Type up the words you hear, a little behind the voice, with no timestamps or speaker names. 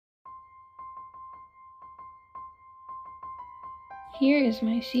Here is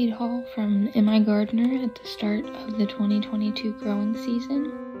my seed haul from MiGardener at the start of the 2022 growing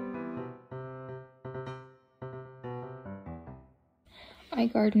season. I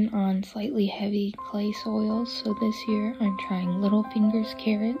garden on slightly heavy clay soils, so this year I'm trying Little Fingers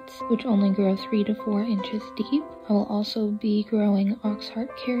carrots, which only grow 3 to 4 inches deep. I will also be growing Oxheart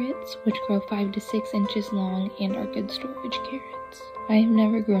carrots, which grow 5 to 6 inches long and are good storage carrots. I have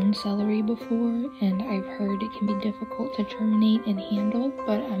never grown celery before, and I've heard it can be difficult to germinate and handle,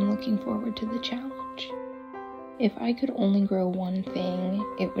 but I'm looking forward to the challenge. If I could only grow one thing,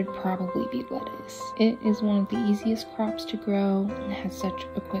 it would probably be lettuce. It is one of the easiest crops to grow and has such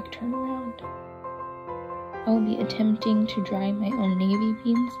a quick turnaround. I will be attempting to dry my own navy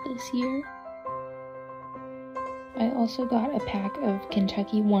beans this year. I also got a pack of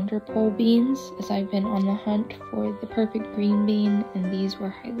Kentucky Wonder Pole beans as I've been on the hunt for the perfect green bean, and these were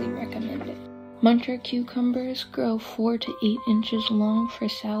highly recommended. Muncher cucumbers grow 4 to 8 inches long for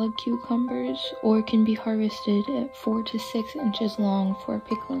salad cucumbers, or can be harvested at 4 to 6 inches long for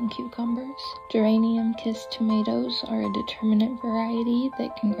pickling cucumbers. Geranium kissed tomatoes are a determinate variety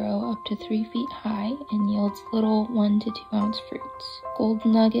that can grow up to 3 feet high and yields little 1 to 2 ounce fruits. Gold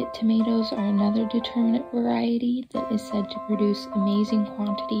Nugget tomatoes are another determinate variety that is said to produce amazing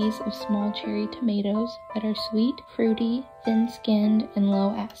quantities of small cherry tomatoes that are sweet, fruity, thin-skinned, and low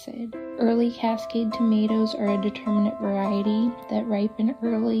acid. Early Cascade tomatoes are a determinate variety that ripen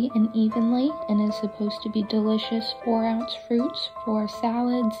early and evenly and is supposed to be delicious 4-ounce fruits for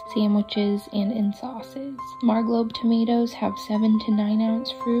salads, sandwiches, and in sauces. Marglobe tomatoes have 7 to 9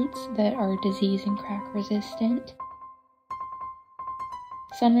 ounce fruits that are disease and crack resistant.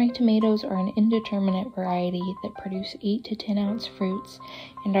 Sunray tomatoes are an indeterminate variety that produce 8 to 10 ounce fruits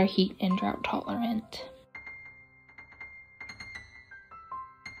and are heat and drought tolerant.